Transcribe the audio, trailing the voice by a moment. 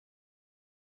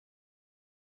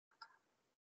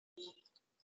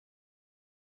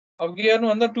अब के गर्नु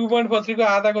भन्दा 2.43 को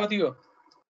आधा कति हो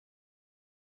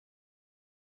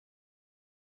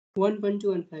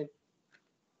 1.215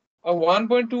 अब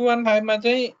 1.215 मा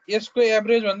चाहिँ यसको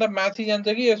एभरेज भन्दा माथि जान्छ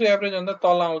कि यसको एभरेज भन्दा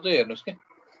तल आउँछ हेर्नुस् के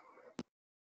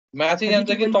माथि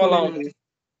जान्छ कि तल आउँछ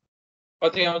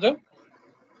कति आउँछ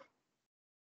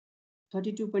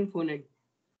 32.49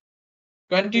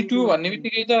 22 भन्ने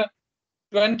बित्तिकै त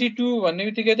 22 भन्ने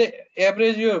बित्तिकै त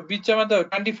एभरेज यो बिचमा त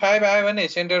 25 आयो भने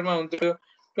सेन्टरमा हुन्थ्यो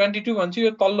 22 भन्छ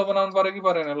यो तल्लो बनाउनु पर्यो कि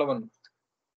परेन ल भन्नु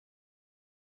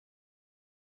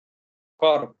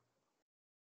कर्भ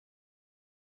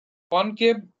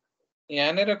कन्केभ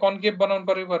यहाँनेर कन्केभ बनाउनु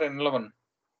पर्यो कि परेन ल भन्नु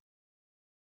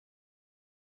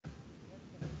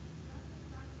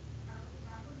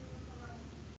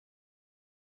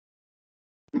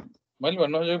मैले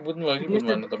भन्नु खोजेको बुझ्नुभयो कि बुझ्नु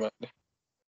भएन तपाईहरुले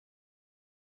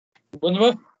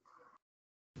बुझ्नुभयो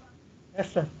यस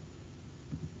सर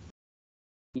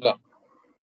ल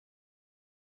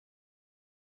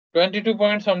 22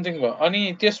 point something भयो अनि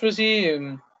त्यसपछि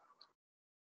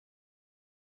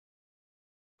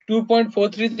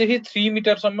 2.43 देखि 3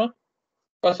 मिटर सम्म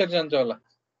कसरी जान्छ होला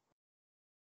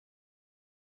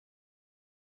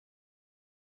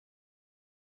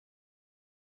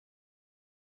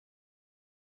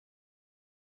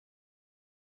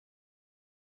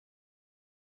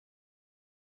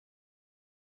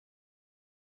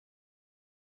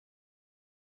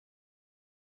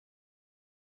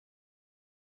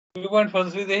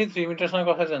देखि 3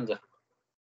 मिटरसम्म कसरी जान्छ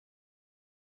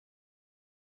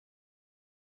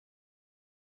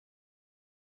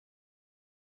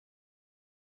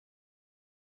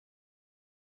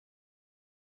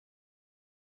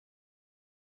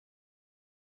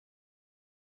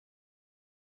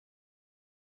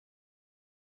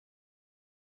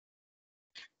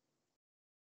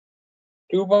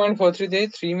देखि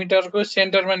 3 मिटरको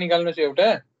सेन्टरमा निकाल्नुस् एउटा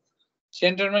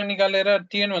सेन्टरमा निकालेर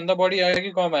 10 भन्दा बढी आयो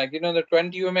कि कम आयो किनभने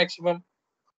 20 हो म्याक्सिमम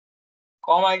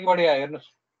कम आयो कि बढी आयो हेर्नुस्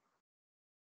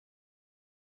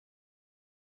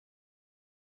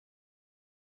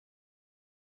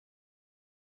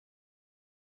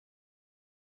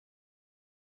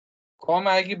कम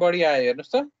आयो कि बढी आयो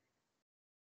हेर्नुस् त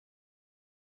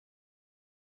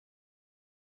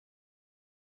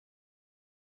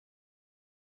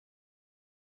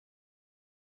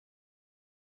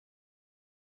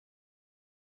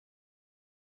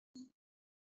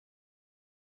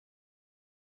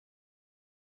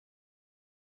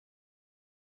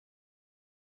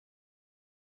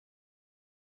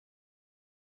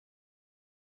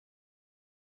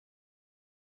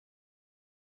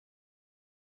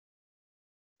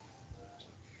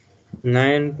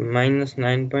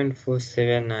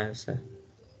 -9.47 आयो सर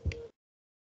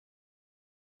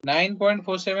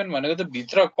 9.47 भनेको त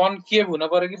भित्र कन्केभ हुन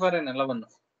पर्यो कि परेन ल भन्नु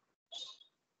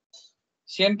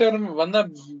सेन्टर भन्दा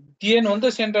 10 हो नि त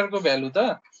सेन्टरको भ्यालु त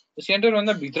सेन्टर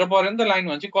भन्दा भित्र पर्यो नि त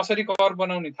लाइन भन्छ कसरी कर्भ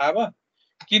बनाउने थाहा भयो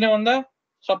किन भन्दा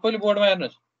सबैले बोर्डमा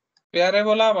हेर्नुस्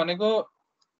प्याराबोला भनेको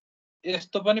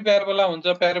यस्तो पनि प्याराबोला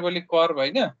हुन्छ प्याराबोलिक कर्भ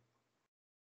हैन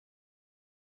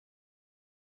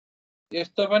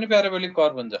यस्तो पनि प्याराबोलिक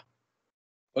कर्भ हुन्छ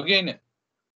हो कि हैन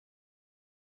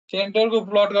सेन्टरको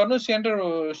प्लट गर्नु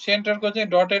सेन्टरको चाहिँ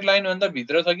डटेड लाइन भन्दा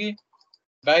भित्र छ कि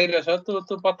बाहिर छ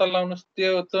त्यो पत्ता लगाउनुस्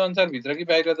त्यो अनुसार भित्र कि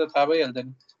बाहिर त थाहा भइहाल्छ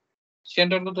नि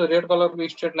सेन्टरको त रेड कलरको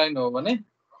स्ट्रेट लाइन हो भने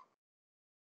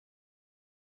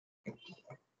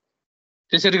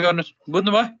त्यसरी गर्नुस्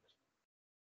बुझ्नुभयो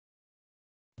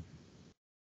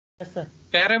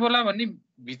प्याराबोला भन्ने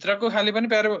भित्रको खाली पनि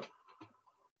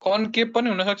कन्केभ पनि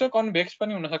हुन सक्छ कन्भेक्स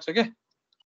पनि हुन सक्छ के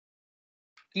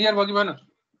क्लियर भयो कि भएन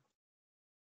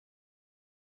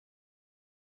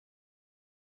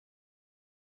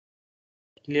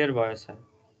क्लियर भयो सर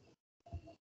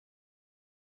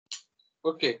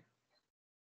ओके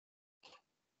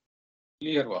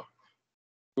क्लियर भयो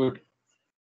गुड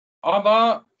अब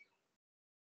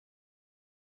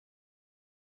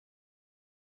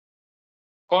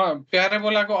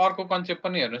प्याराबोलाको अर्को कन्सेप्ट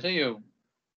पनि हेर्नुस् है यो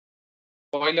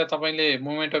पहिला तपाईले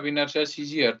मोमेन्ट अफ इनर्सिया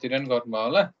सीजीहरुतिर नि गर्नुभयो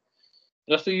होला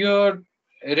जस्तो यो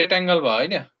रेक्टेंगल भयो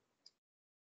हैन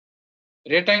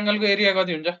रेक्टेंगलको एरिया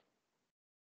कति हुन्छ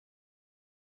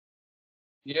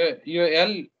यो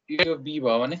एल यो बी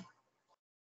भयो भने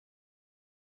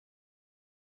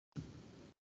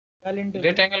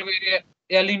रेक्टेंगलको एरिया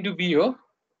एल इन्टु बी हो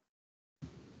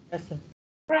यस सर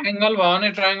ट्रायंगल भयो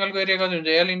भने ट्रायंगलको एरिया कति हुन्छ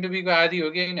एल इन्टु बी को आधी हो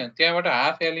कि हैन त्यहाँबाट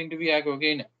हाफ एल इन्टु बी आएको हो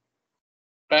कि हैन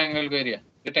ट्रायंगलको एरिया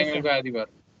रेक्टेंगलको आधी भएर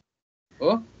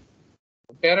हो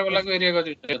प्याराबोलाको एरिया कति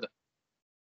हुन्छ त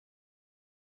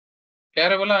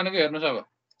प्याराबोला भनेको हेर्नुस् अब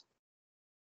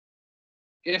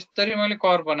यसरी मैले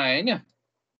कर्भ बनाए हैन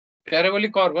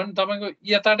प्याराबोलिक कर्भ भने तपाईको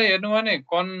यताबाट हेर्नु भने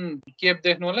कन्केभ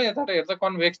देख्नु होला, यताबाट हेर्दा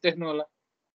कन्भेक्स देख्नु होला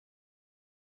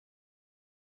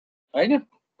हैन।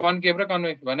 कन्केभ र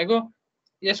कन्भेक्स भनेको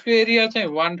यसको एरिया चाहिँ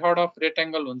 1/3 अफ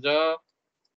रेक्टेंगल हुन्छ।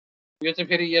 यो चाहिँ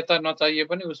फेरि यता नचाहिए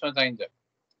पनि उसमा चाहिन्छ।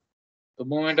 त्यो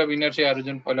मोमेन्ट अफ इनर्सियाहरु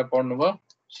जुन पहिला पढ्नु भयो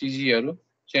सीजीहरु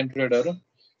सेन्ट्रोइडहरु,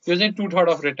 यो चाहिँ 2/3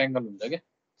 अफ रेक्टेंगल हुन्छ के।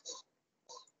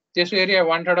 त्यसको एरिया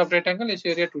 1/3 अफ रेक्टेंगल, यसको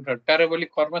एरिया 2/3। प्याराबोलिक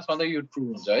कर्भमा सधैं यो ट्रु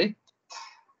हुन्छ है।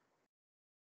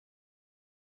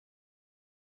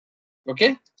 ओके,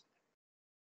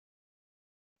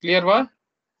 क्लियर भयो?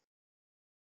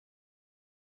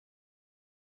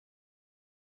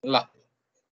 ल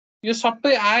यो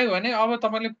सबै आयो भने अब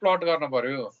तपाईले प्लट गर्न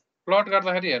पर्यो। प्लट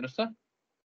गर्दाखेरि हेर्नुस् त,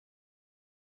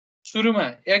 सुरुमा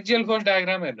एक्सियल फोर्स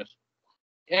डायग्राम हेर्नुस्।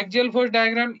 Axial force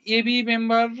diagram AB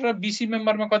member र बीसी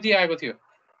मेम्बरमा कति आएको थियो?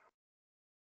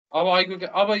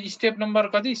 अब स्टेप नम्बर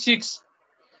कति? 6।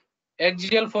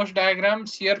 Axial force diagram,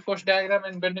 shear force diagram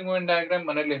and bending moment diagram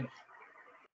भनेर लेख्नु।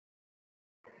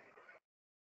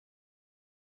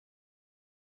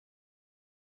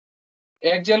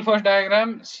 Axial force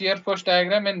diagram, shear force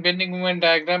diagram and bending moment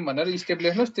diagram भनेर स्टेप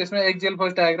लेख्नुस्। त्यसमा एक्सियल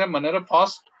फोर्स डायग्राम भनेर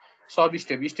फर्स्ट सब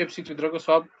स्टेप, स्टेप 6 भित्रको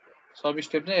सब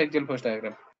स्टेप चाहिँ axial force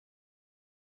diagram.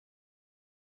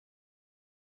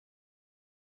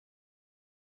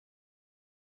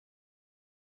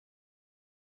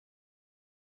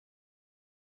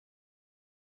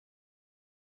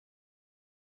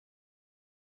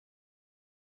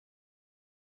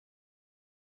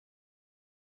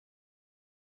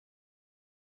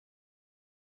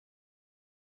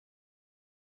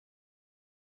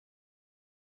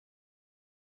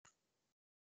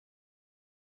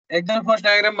 Axial force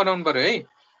diagram बनाउनु पर्यो है।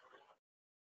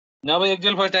 अब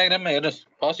एक्सियल फोर्स डायग्राममा हेर्नुस्,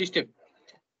 फर्स्ट स्टेप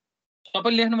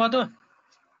सबैले लेख्नु भयो त?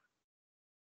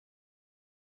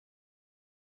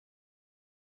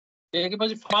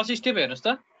 लेखेपछि फर्स्ट स्टेप हेर्नुस्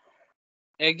त,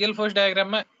 एक्सियल फोर्स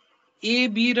डायग्राममा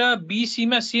एबी र बीसी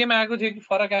मा सेम आएको थियो कि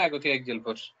फरक आएको थियो? एक्सियल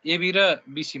फोर्स एबी र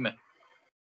बीसी मा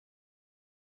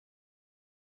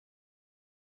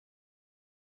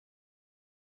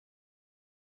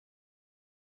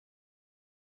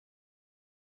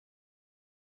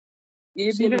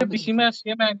एबी र बीसी मा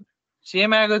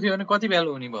सेम आएको थियो भने कति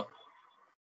भ्यालु हुने भयो?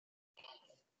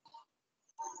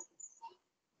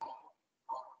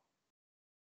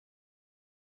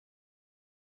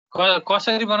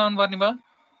 कसरी बनाउनु पर्ने भयो?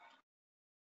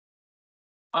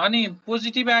 अनि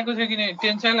पोजिटिभ आएको थियो कि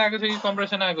टेन्साइल आएको थियो कि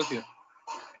कम्प्रेसन आएको थियो?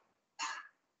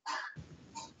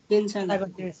 टेन्साइल आएको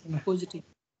थियो, पोजिटिभ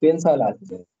टेन्साइल आएको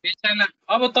थियो। टेन्साइल।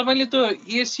 अब तपाईले त्यो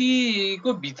एसी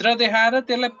को भित्र देखाएर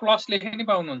त्यसलाई प्लस लेखे नि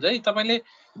पाउनुहुन्छ है। तपाईले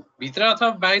भित्र अथवा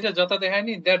बाहिर जता देखाए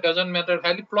नि द्याट डजन्ट म्याटर,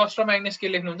 खाली प्लस र माइनस के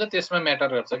लेख्नुहुन्छ त्यसमा म्याटर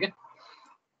गर्छ के।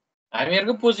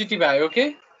 हामीहरुको पोजिटिभ आयो के।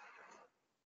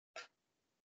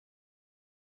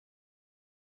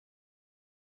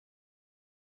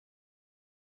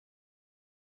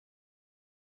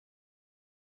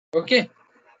 ओके,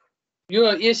 यो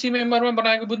एसी मेम्बरमा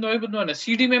बनाएको बुझ्नुभयो बुझ्नुभएन?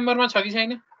 सीडी मेम्बरमा छ कि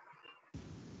छैन?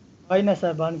 हैन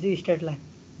सर, भनेपछि स्ट्रेट लाइन।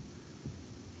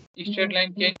 स्ट्रेट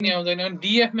लाइन केही नि आउँदैन।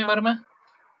 डीएफ मेम्बरमा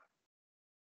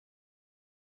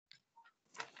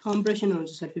कम्प्रेसन हुन्छ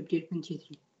सर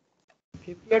 58.33।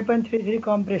 58.33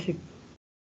 कम्प्रेसिभ।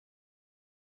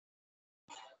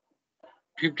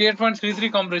 58.33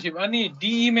 कम्प्रेसिभ। अनि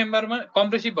डीई मेम्बरमा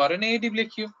कम्प्रेसिभ भएर नेगेटिभ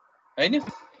लेखियो हैन?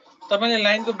 तपाईले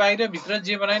लाइनको बाहिर भित्र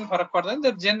जे बनाइन फरक पर्दैन,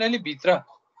 तर जेनरली भित्र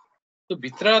त्यो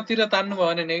भित्रतिर तान्नु भयो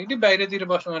भने नेगेटिभ, बाहिरतिर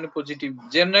बस्नु भने पोजिटिभ।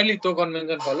 जेनरली त्यो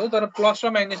कन्भेन्सन फलो, तर प्लस र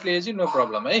माइनस लेखेपछि नो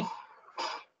प्रब्लम है।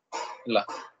 ल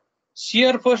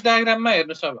शियर फोर्स डायग्राममा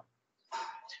हेर्नुस्। अब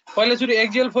पहिला सुरु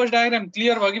एक्सियल फोर्स डायग्राम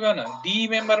क्लियर भयो कि भएन? डी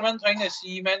मेम्बरमा पनि छैन,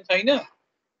 सी मा पनि छैन,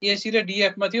 एसी र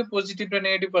डीएफ मा थियो। पोजिटिभ र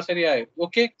नेगेटिभ कसरी आयो?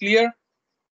 Okay, clear?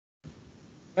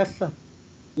 यस सर,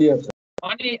 क्लियर छ।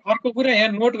 अनि अर्को कुरा यहाँ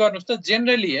नोट गर्नुस् त,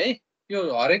 जेनरली है यो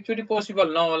हरेक चोटी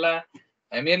पोसिबल नहोला,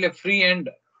 हामीहरुले फ्री ह्यान्ड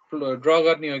ड्रा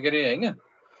गर्ने हो के रे हैन।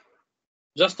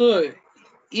 जस्तो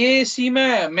एसी मा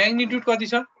म्याग्निट्युड कति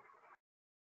छ?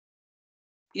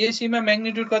 एसी मा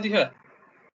म्याग्निट्युड कति छ?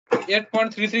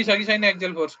 8.33 छ कि छैन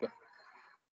एक्सियल फोर्सको?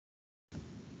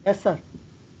 यस सर।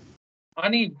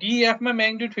 अनि डीएफ मा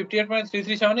म्याग्निट्युड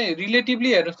 58.33 छ भने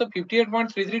रिलेटिभली हेर्नुस् त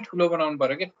 58.33 ठुलो बनाउनु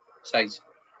पर्यो के साइज।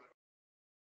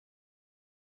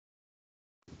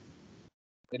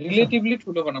 रिलेटिभली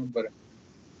ठुलो बनाउनु पर्यो।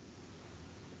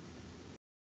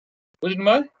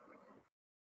 बुझ्नुभयो?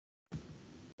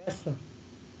 यस सर।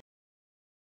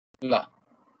 ल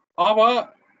अब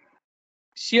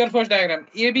शियर फोर्स डायग्राम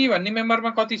एबी भन्ने मेम्बरमा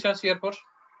कति छ शियर फोर्स?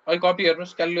 अहिले कपी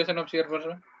हेर्नुस्, क्यालकुलेसन अफ शियर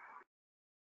फोर्समा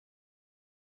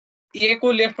ए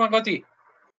को लेफ्टमा कति?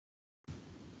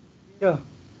 0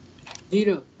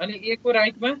 0 अनि ए को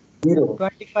राइटमा 0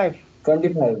 25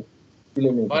 25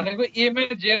 किलोमिटर भनेको ए मा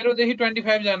 0 देखि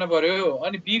 25 जानु पर्यो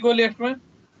अनि बी को लेफ्टमा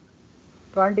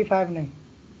 25 नै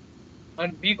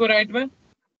अनि बी को राइटमा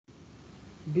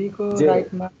बी को 0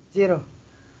 राइटमा 0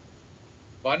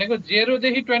 भनेको 0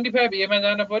 देखि 25 ए मा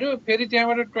जानु पर्यो फेरि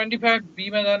त्यहाँबाट 25 बी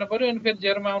मा जानु पर्यो अनि फेरि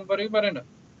 0 मा आउनु पर्यो कि परेन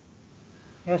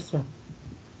यस सर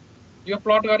यो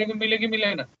प्लट गरेको मिल्यो कि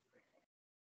मिलेन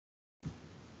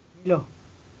मिलो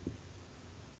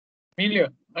मिल्यो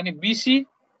अनि बीसी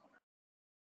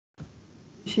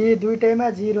सी दुईटैमा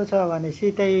 0 छ भने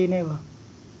सी त्यही नै भयो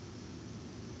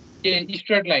ए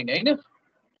स्ट्रेट लाइन हैन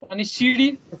अनि सीडी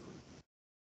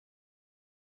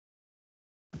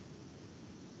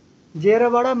 0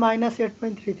 बाट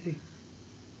 -8.33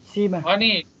 सी मा अनि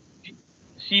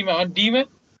सी मा अनि डी मा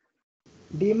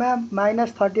डी मा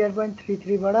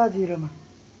 -38.33 बाट 0 मा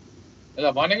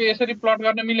ल भनेको यसरी प्लट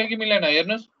गर्न मिल्यो कि मिलेन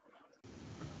हेर्नुस्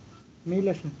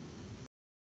मिल्यो सर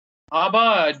अब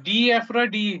डीएफ र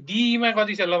डी मा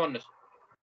कति छ ल भन्नुस्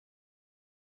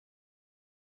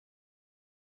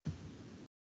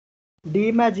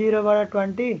डी मा 0 बाट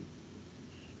 20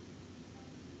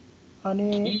 अनि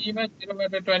डी मा 0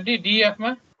 बाट 20 डीएफ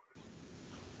मा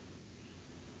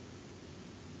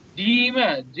डी मा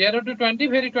 0 to 20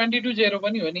 फेरि 20 to 0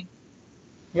 पनि हो नि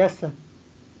यस सर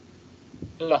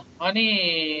ल अनि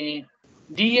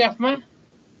डीएफ मा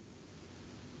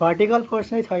भर्टिकल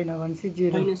फोर्स नै छैन भनेपछि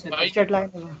 0 स्ट्रेट लाइन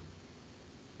हो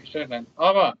स्ट्रेट लाइन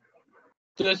अब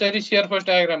त्यो चाहिँ शियर फोर्स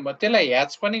डायग्राम भयो त्यसलाई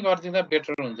ह्याच पनि गरिदिँदा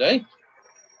बेटर हुन्छ है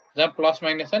जहाँ प्लस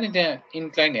माइनस छ नि त्यहाँ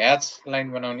इन्क्लाइन ह्याच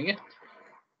लाइन बनाउने के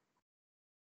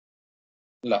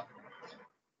ल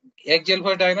axial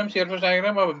force diagram shear force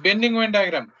diagram अब बेन्डिङ मोमेन्ट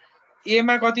डायग्राम ए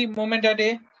मा कति moment at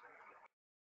A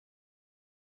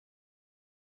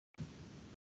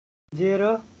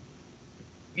 0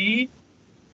 be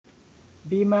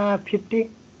be मा 50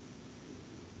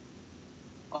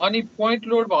 अनि पोइन्ट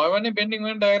लोड भयो भने बेन्डिङ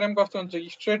मोमेन्ट डायग्राम कस्तो हुन्छ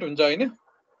स्ट्रेट हुन्छ हैन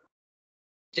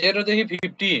 0 देखि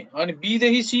 50 अनि बी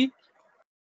देखि सी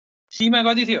सी मा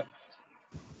कति थियो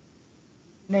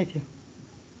नै थियो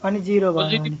अनि 0 भयो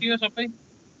पोजिटिभ भने थियो सबै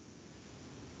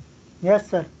यस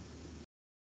सर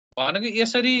भनेको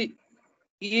यसरी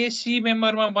एसी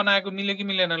मेम्बरमा बनाएको मिल्यो कि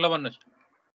मिलेन ल भन्नुस्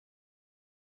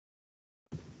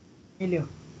मिल्यो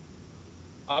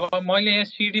अब मैले यहाँ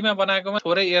सीडी मा बनाएकोमा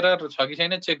थोरै एरर छ कि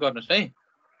छैन चेक गर्नुस् है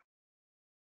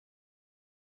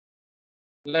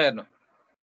ल हेर्नु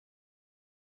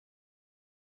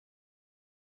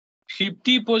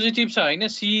 50 पोजिटिभ छ हैन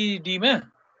सीडी मा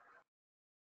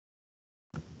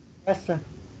यस सर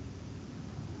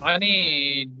अनि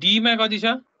डी मा कति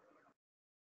छ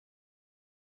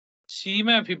सी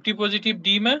मा 50 पोजिटिभ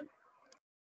डी मा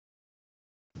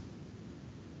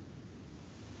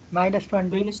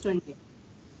 -20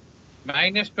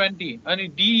 -20 अनि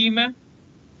डीई मा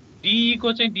डीई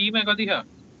को चाहिँ डी मा कति छ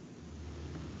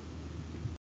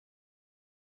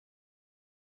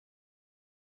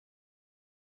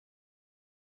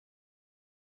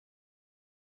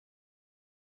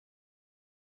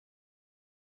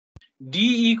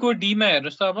डीई को डी मा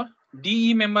हेर्नुस् त अब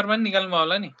डीई मेम्बरमा नि निकाल्नु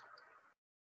होला नि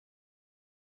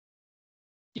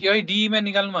यही डीई मा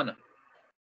निकाल्नु भन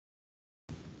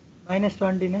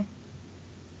 -20 नै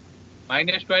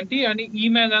 -20 अनि ई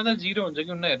मा जाँदा 0 हुन्छ कि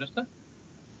हुन्न हेर्नुस् त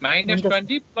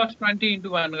 -20 + 20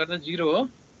 * 1 गर्दा 0 हो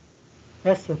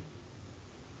यस सर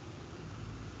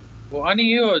हो अनि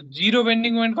यो 0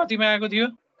 बेन्डिङ मोमेन्ट कतिमा आएको थियो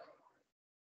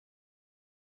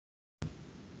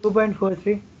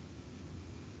 2.43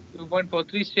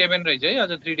 2.437 रहेछ है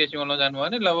अझ 3 डेसिमलमा जानु भयो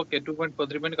भने ल ओके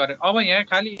 2.43 पनि करेक्ट अब यहाँ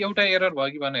खाली एउटा एरर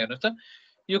भयो कि भनेर हेर्नुस् त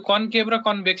यो कन्केभ र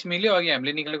कन्भेक्स मिल्यो अघि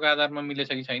हामीले निकालेको आधारमा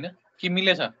मिलेछ कि छैन कि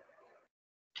मिलेछ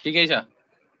ठिकै छ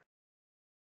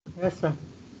यस सर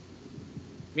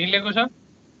मिलेको छ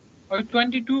अब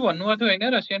 22 भन्नुभएको थियो हैन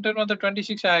र सेन्टरमा त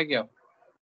 26 आयो क्या हो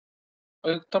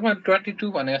तपाईँ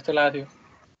 22 भने जस्तो लाग्थ्यो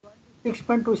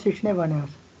 6.26 नै भने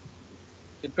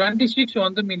 26 हो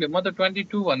भने त मिल्यो म त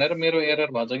 22 भनेर मेरो एरर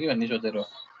भएछ कि भन्ने सोचेर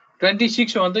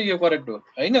 26 हो भने त यो करेक्ट हो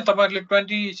हैन तपाईहरुले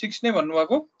 26 नै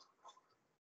भन्नुभएको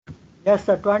यस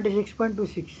सर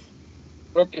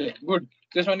 26.26 ओके गुड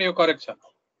त्यसो भने यो करेक्ट छ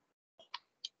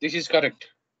दिस इज करेक्ट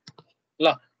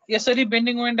ल यसरी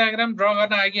बेन्डिङ मोमेन्ट डायग्राम ड्रा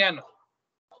गर्न आगे आनु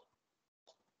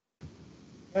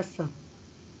यस सर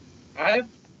आयो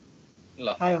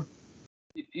ल आयो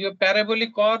यो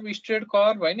प्याराबोलिक कर्व स्ट्रेट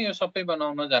कर्व हैन यो सबै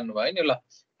बनाउन जान्नु भयो नि ल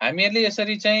हामीहरुले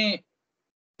यसरी चाहिँ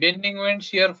बेन्डिङ मोमेन्ट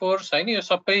शियर फोर्स हैन यो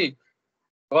सबै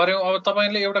गर्यौ अब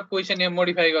तपाईले एउटा क्वेशन यहाँ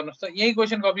मोडिफाई गर्नुस् त यही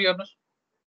क्वेशन कपी गर्नुस्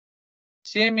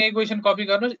सेम यही क्वेशन कपी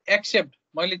गर्नुस् एक्सेप्ट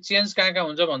मैले चेन्ज कहाँ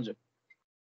हुन्छ भन्छु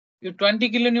यो 20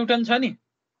 किलो न्यूटन छ नि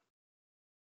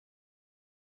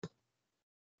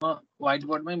म व्हाइट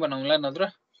बोर्डमै बनाउँला नत्र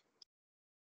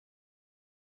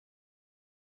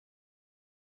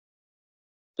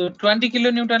त्यो 20 किलो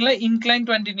न्यूटनलाई इन्क्लाइन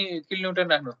 20 किलो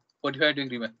न्यूटन राख्नु 45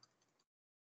 डिग्रीमा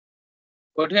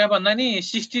 45 भन्दा नि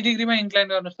 60 डिग्रीमा इन्क्लाइन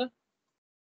गर्नुस् त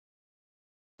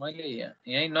मैले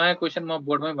यही नयाँ क्वेशन म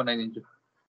बोर्डमै बनाइदिन्छु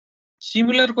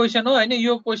सिमिलर क्वेशन हो हैन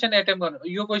यो क्वेशन एटेम्प गर्नु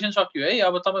यो क्वेशन सक्यो है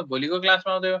अब तपाई भोलिको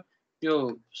क्लासमा आउँदै यो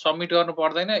सबमिट गर्नु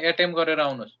पर्दैन एटेम्प गरेर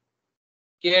आउनुस्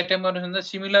के एटेम्प गर्नुस् भन्दा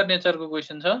सिमिलर नेचरको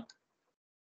क्वेशन छ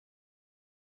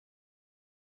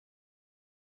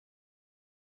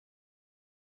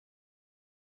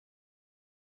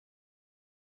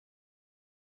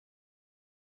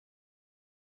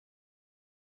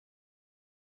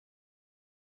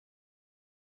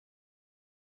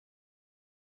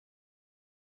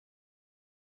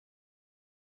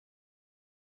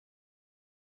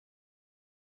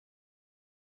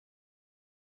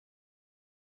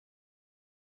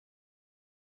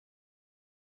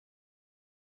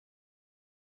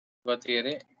कति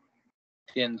अरे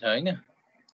 10 छ हैन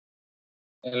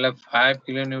यसलाई 5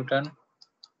 किलो न्यूटन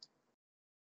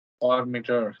पर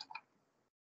मिटर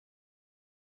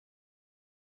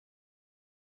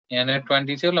यहाँ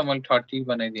 20 थियो ल मैले 30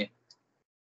 बनाइदिएँ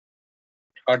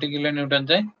 30 किलो न्यूटन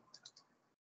चाहिँ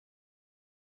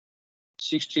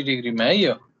 60 डिग्रीमा है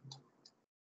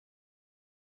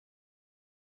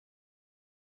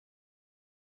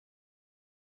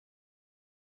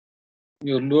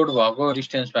यो लोड भएको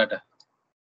डिस्टेन्सबाट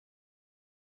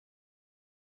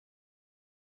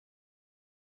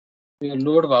यो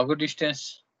लोड भएको डिस्टेन्स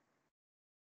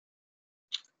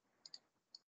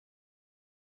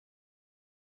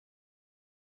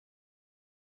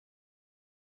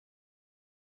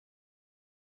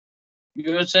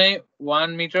यो चाहिँ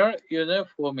 1 मिटर यो चाहिँ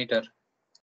 4 मिटर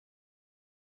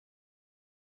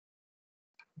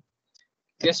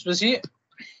त्यसपछि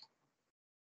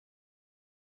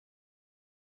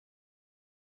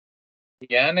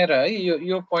यहाँनेर है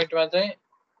यो पोइन्टमा चाहिँ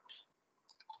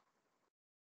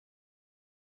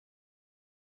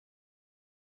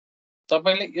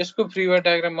तपाईले यसको फ्रीवेयर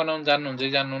डायग्राम बनाउन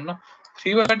जान्नुहुन्छ जान्नुहुन्न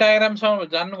फ्रीवेयर डायग्राम छ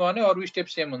जान्नुभयो भने अरु स्टेप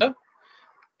सेम हुन्छ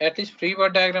एटलिस्ट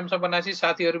फ्रीवेयर डायग्राम छ बनाएपछि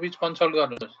साथीहरु बीच कन्सल्ट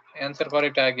गर्नुहोस् एन्सर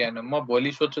करेक्ट आयो कि हैन म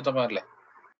भोलि सोध्छु तपाईहरुलाई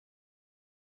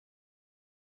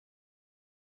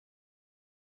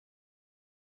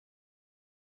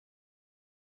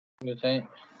यो चाहिँ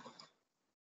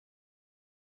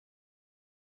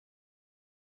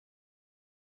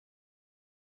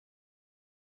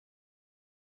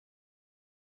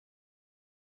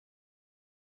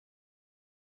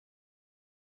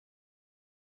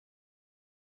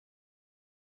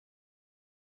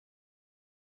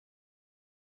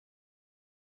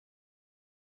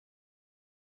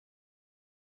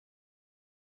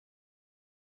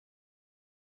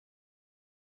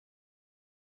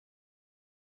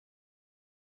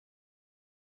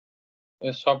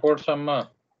सपोर्ट सम्म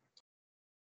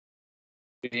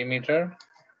 3 मिटर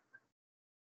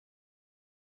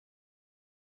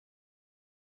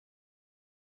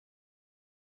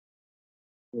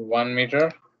 1 मिटर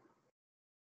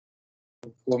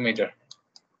 4 मिटर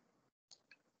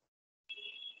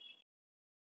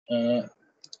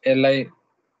यसलाई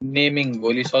नेमिङ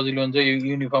भोलि सजिलो हुन्छ यो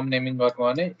युनिफर्म नेमिङ गर्नु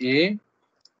भने A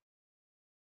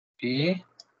B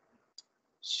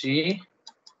C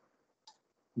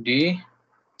D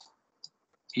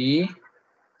E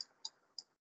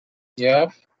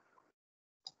F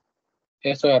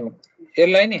यसो गर्नु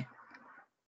यसलाई नि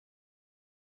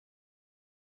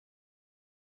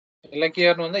यसलाई के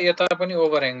गर्नु भन्दा यता पनि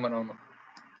ओभरह्याङ बनाउनु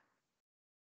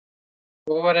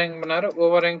ओभरह्याङ बनाएर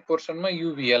ओभरह्याङ पोर्सनमा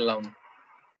युभीएल लाउनु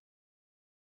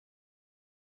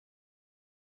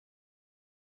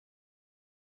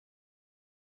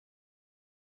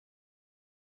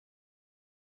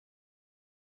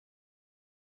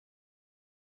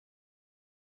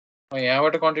म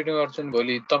यहाँबाट कन्टिन्यू गर्छु नि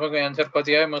भोलि तपाईको एन्सर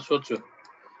कति आयो म सोध्छु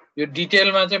यो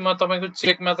डिटेलमा चाहिँ म तपाईको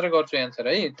चेक मात्र गर्छु एन्सर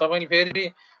है तपाईले फेरि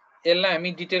यसलाई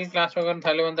हामी डिटेल क्लासमा गर्न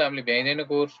थाल्यो भने त हामीले भ्याइदैन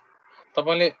कोर्स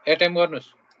तपाईले एटेम्प गर्नुस्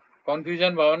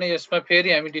कन्फ्युजन भयो भने यसमा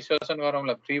फेरि हामी डिस्कसन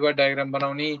गरौँला फ्रीवेयर डायग्राम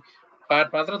बनाउने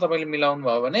पार्ट मात्र तपाईले मिलाउनु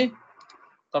भयो भने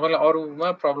तपाईलाई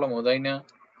अरुमा प्रब्लम हुँदैन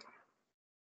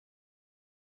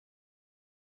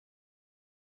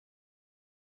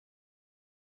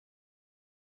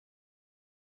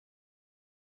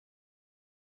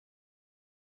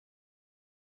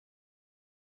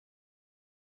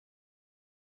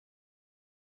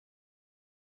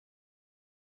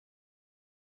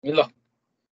ल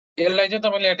यसलाई चाहिँ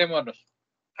तपाईले एटेम्प गर्नुस्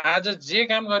आज जे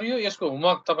काम गरियो यसको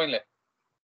होमवर्क तपाईलाई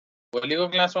भोलिको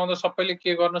क्लासमा आउँदा सबैले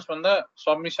के गर्नुस् भन्दा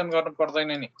सबमिसन गर्नु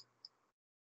पर्दैन नि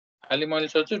खाली मैले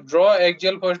सोध्छु draw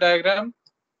axial force diagram,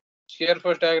 shear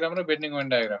force diagram र बेन्डिङ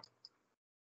मोमेन्ट डायग्राम।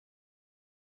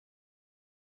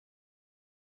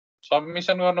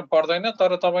 सबमिसन गर्न पर्दैन,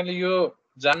 तर तपाईले यो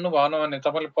जान्नु भएन भने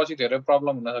तपाईले पछि धेरै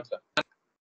प्रब्लम हुन सक्छ।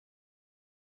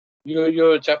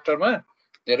 यो च्याप्टरमा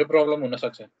धेरै प्रब्लम हुन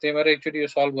सक्छ। त्यही भएर एकचोटी यो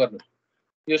सल्भ गर्नुस्।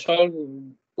 यो सल्भ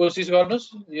कोसिस गर्नुस्।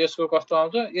 यसको कस्तो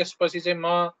आउँछ, यसपछि चाहिँ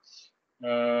म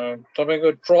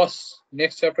तपाईको truss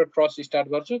next chapter truss start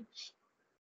गर्छु।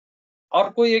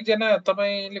 अर्को एकजना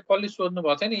तपाईले कसले सोध्नु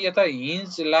भएको थियो नि, यता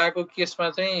हिन्ज लागेको केसमा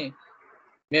चाहिँ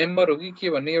मेम्बर हो कि के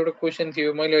भन्ने एउटा क्वेशन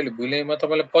थियो, मैले अहिले भुलेँ। म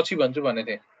तपाईलाई पछि भन्छु भनेको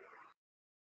थिएँ।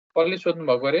 कसले सोध्नु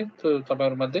भएको अरे त्यो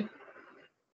तपाईहरु मध्ये?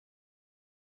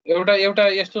 एउटा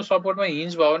यस्तो सपोर्टमा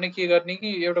हिन्ज भयो भने के गर्ने कि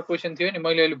एउटा क्वेशन थियो नि,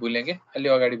 मैले अहिले भुलेँ के अलि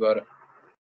अगाडि भएर।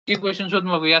 के क्वेशन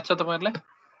सोध्नु भएको याद छ तपाईहरुलाई?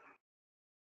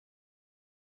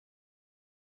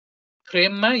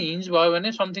 फ्रेममा हिन्ज भयो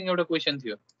भने समथिङ एउटा क्वेशन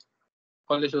थियो,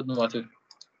 कसले सोध्नु भएको थियो?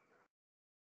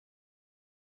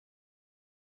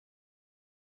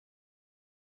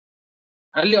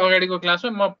 अलि अगाडिको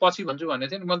क्लासमा म पछि भन्छु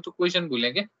भनेको थिएँ नि, मैले त्यो क्वेशन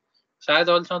भुलेँ के। सायद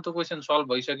अहिलेसम्म त्यो क्वेशन सल्भ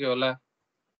भइसक्यो होला।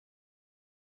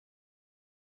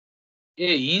 ए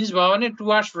हिन्ज भयो भने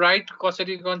टुवर्ड्स राइट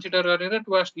कसरी कन्सिडर गर्ने र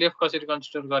टुवर्ड्स लेफ्ट कसरी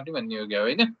कन्सिडर गर्ने भन्ने हो क्या,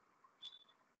 होइन?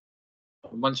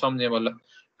 मैले सम्झेँ बल्ल।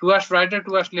 टुवर्ड्स राइट र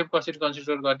टुवर्ड्स लेफ्ट कसरी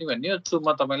कन्सिडर गर्ने भन्ने हो। त्यो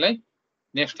म तपाईलाई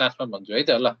नेक्स्ट क्लासमा भन्छु है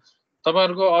त। ल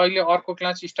तपाईहरुको अहिले अर्को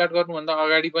क्लास स्टार्ट गर्नुभन्दा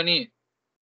अगाडि पनि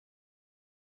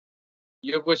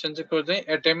यो क्वेशन चाहिँ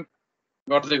एटेम्प्ट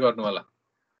गर्दै गर्नु होला।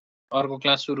 अर्को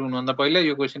क्लास सुरु हुनुभन्दा पहिला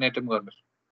यो क्वेशन एटेम्प्ट गर्नुस्।